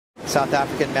South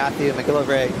African Matthew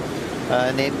McGillivray,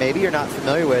 a name maybe you're not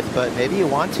familiar with, but maybe you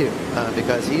want to,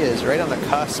 because he is right on the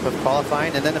cusp of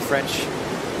qualifying. And then the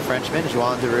Frenchman,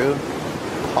 Joan Deroux,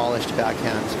 polished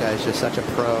backhand. This guy's just such a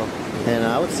pro. And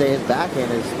I would say his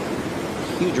backhand is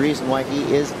a huge reason why he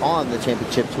is on the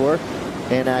championship tour.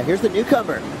 And here's the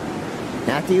newcomer,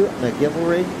 Matthew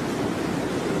McGillivray.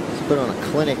 He's put on a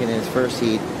clinic in his first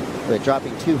heat,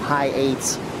 dropping 2 high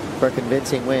 8s for a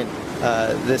convincing win.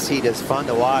 This heat is fun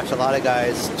to watch. A lot of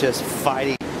guys just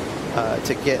fighting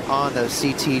to get on the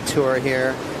CT tour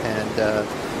here. And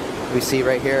we see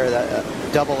right here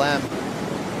that double M.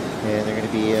 And they're going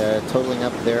to be totaling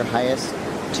up their highest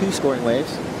 2 scoring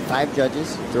waves. 5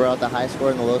 judges throughout the high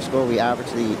score and the low score. We average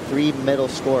the 3 middle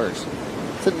scores.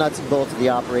 It's the nuts and bolts of the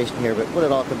operation here, but what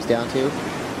it all comes down to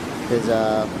is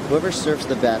whoever surfs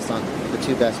the best on the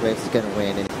 2 best waves is going to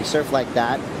win. And if you surf like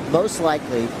that, most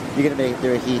likely you're going to make it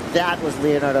through a heat. That was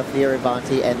Leonardo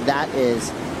Fioravanti, and that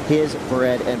is his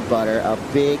bread and butter. A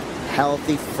big,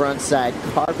 healthy frontside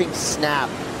carving snap.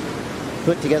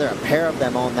 Put together a pair of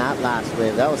them on that last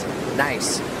wave. That was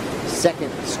nice.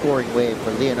 Second scoring wave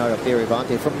for Leonardo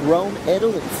Fioravanti from Rome,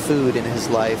 Italy. Food in his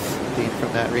life, being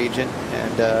from that region,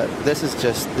 and this is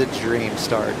just the dream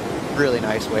start. Really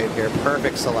nice wave here,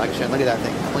 perfect selection. Look at that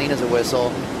thing, clean as a whistle.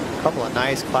 A couple of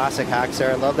nice classic hacks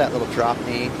there. I love that little drop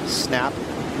knee snap.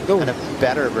 And a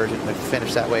better version would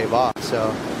finish that wave off.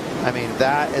 So, I mean,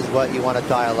 that is what you want to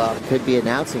dial up. Could be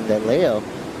announcing that Leo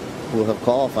will have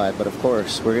qualified, but of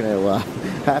course we're going to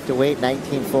have to wait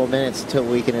 19 full minutes until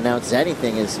we can announce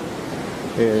anything.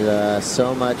 There's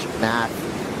so much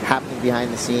math happening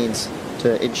behind the scenes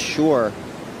to ensure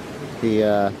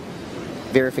the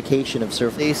verification of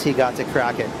surf. At least he got to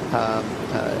crack it.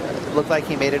 Looked like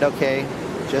he made it okay.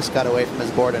 Just got away from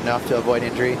his board enough to avoid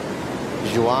injury.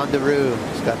 Joan Deroux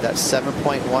has got that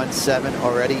 7.17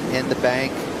 already in the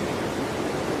bank.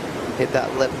 Hit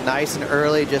that lip nice and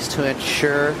early just to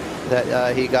ensure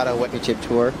that he got a championship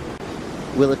tour.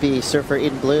 Will it be surfer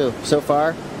in blue? So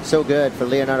far, so good for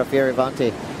Leonardo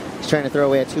Fioravanti. He's trying to throw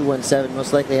away a 2.17.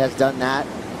 Most likely has done that.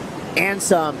 And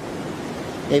some.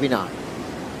 Maybe not.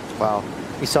 Wow.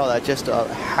 We saw that just a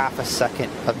half a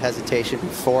second of hesitation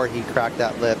before he cracked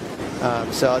that lip.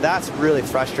 So that's really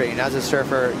frustrating. As a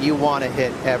surfer, you want to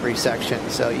hit every section.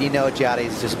 So you know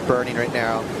Jaddy's just burning right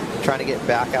now, trying to get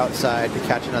back outside to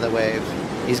catch another wave.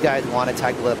 These guys want to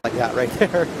tag the lip like that right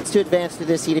there. To advance to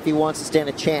this heat if he wants to stand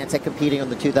a chance at competing on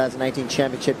the 2019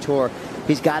 Championship Tour.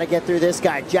 He's got to get through this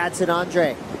guy, Jadson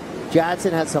Andre.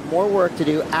 Jadson has some more work to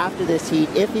do after this heat.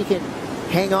 If he can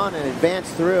hang on and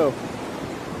advance through,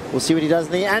 we'll see what he does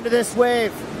in the end of this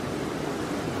wave.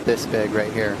 This big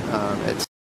right here. It's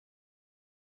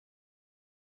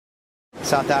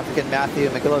South African Matthew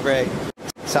McGillivray.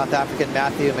 South African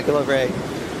Matthew McGillivray.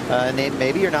 A name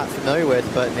maybe you're not familiar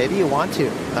with, but maybe you want to,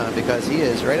 because he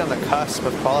is right on the cusp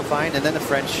of qualifying. And then the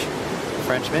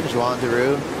Frenchman, Joan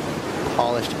Deroux,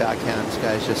 polished backhand. This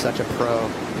guy's just such a pro.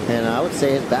 And I would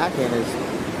say his backhand is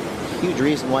a huge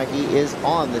reason why he is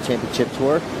on the championship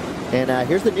tour. And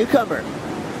here's the newcomer,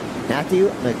 Matthew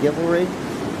McGillivray.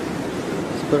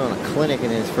 He's put on a clinic in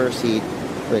his first heat,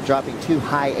 dropping 2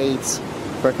 high 8s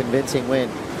for a convincing win.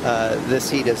 This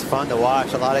heat is fun to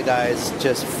watch. A lot of guys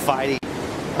just fighting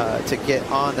to get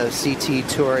on the CT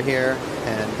tour here,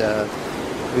 and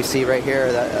we see right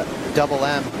here that double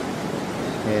M.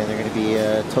 And they're going to be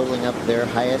totaling up their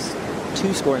highest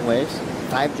 2 scoring waves.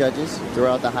 5 judges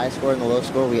throughout the high score and the low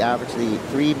score. We average the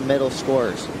 3 middle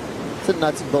scores. It's the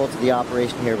nuts and bolts of the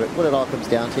operation here, but what it all comes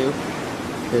down to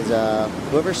is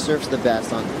whoever surfs the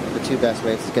best on the 2 best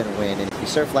waves is going to win. And if you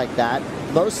surf like that,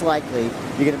 most likely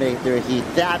you're going to make it through a heat.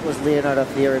 That was Leonardo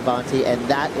Fioravanti, and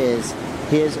that is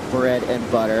his bread and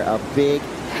butter. A big,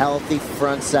 healthy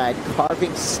frontside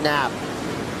carving snap.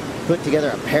 Put together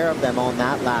a pair of them on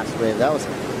that last wave. That was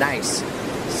nice.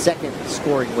 Second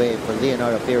scoring wave for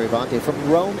Leonardo Fioravanti from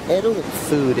Rome, Italy.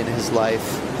 Food in his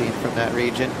life, being from that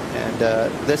region, and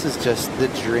this is just the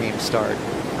dream start.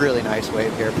 Really nice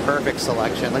wave here, perfect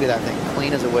selection. Look at that thing,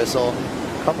 clean as a whistle.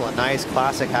 A couple of nice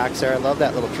classic hacks there. I love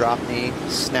that little drop knee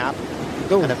snap.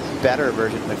 And a better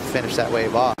version would finish that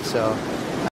wave off. So